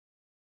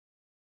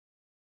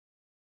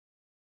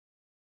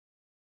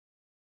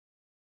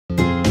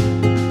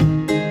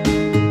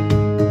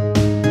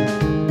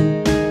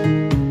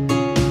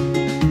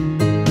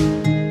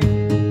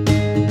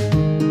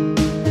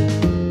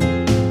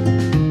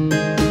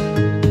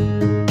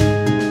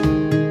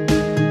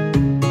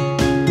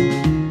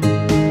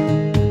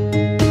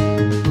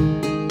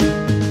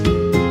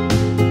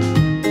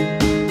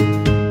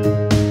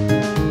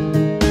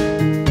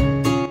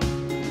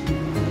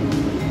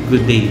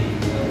Today,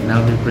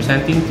 I'll be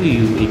presenting to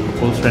you a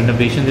proposed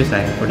renovation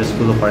design for the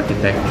School of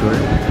Architecture,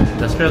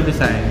 Industrial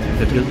Design, and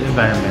the Built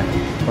Environment,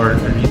 or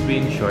RIDBE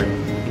in short,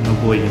 in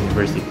Mabuhay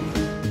University.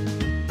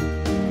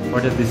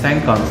 For the design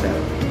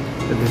concept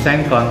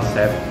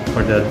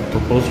for the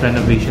proposed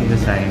renovation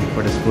design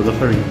for the School of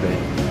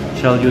RIDBE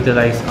shall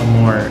utilize a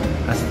more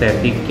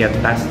aesthetic yet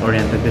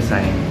task-oriented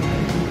design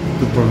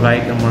to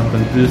provide a more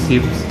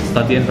conducive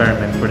study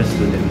environment for the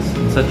students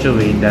in such a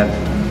way that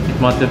it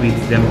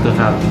motivates them to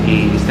have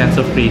a sense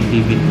of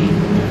creativity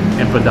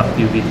and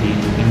productivity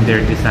in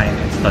their design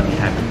and study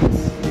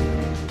habits.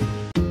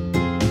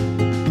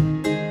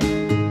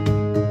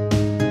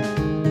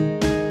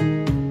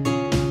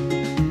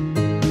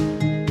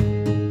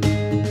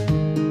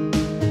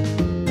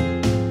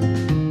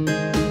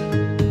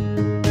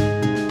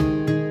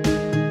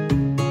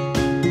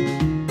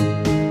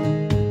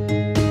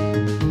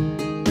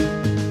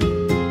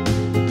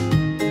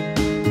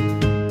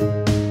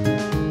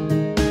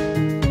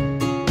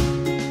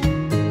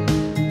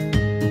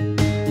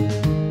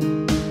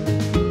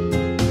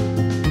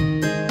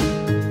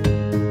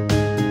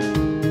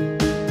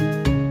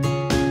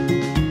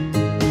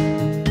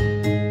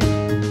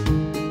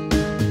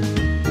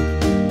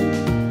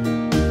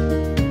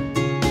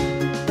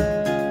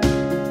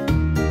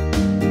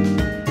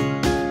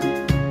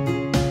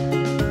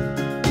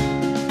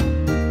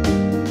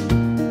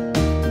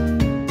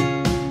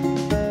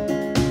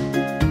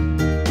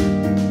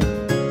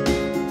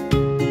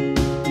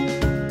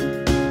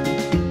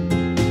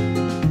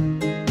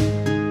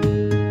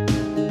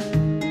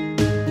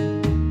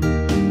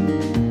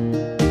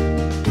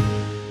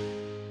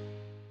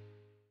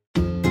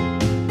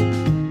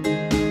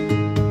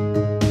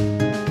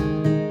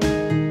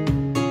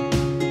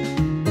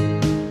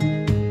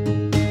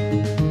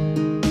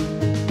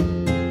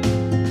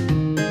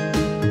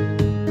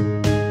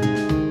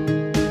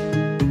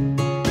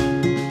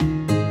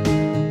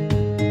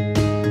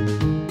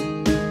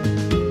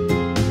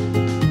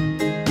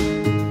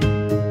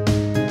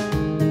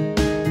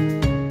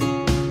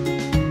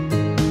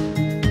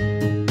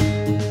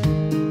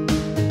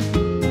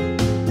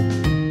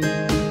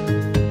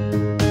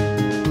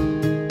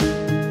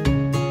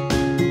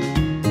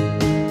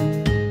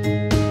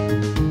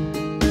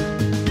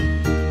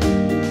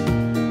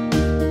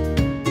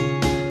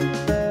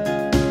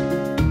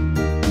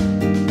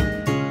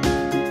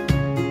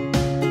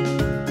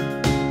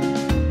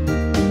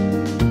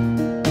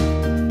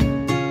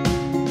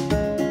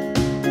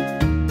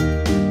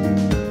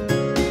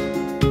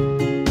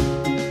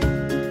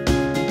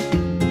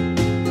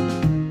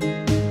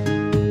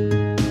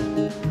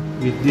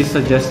 With these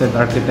suggested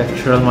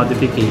architectural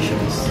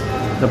modifications,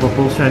 the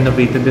proposed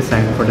renovated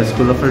design for the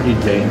School of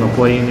RIDBE in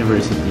Mabuhay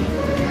University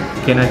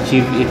can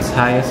achieve its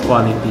highest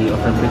quality of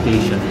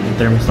reputation in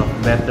terms of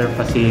better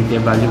facility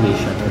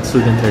evaluation and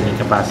student learning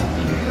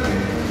capacity,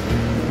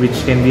 which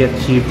can be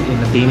achieved in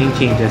attaining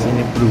changes and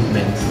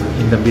improvements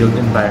in the built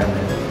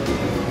environment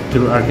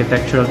through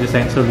architectural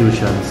design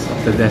solutions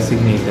of the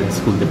designated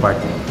school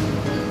department.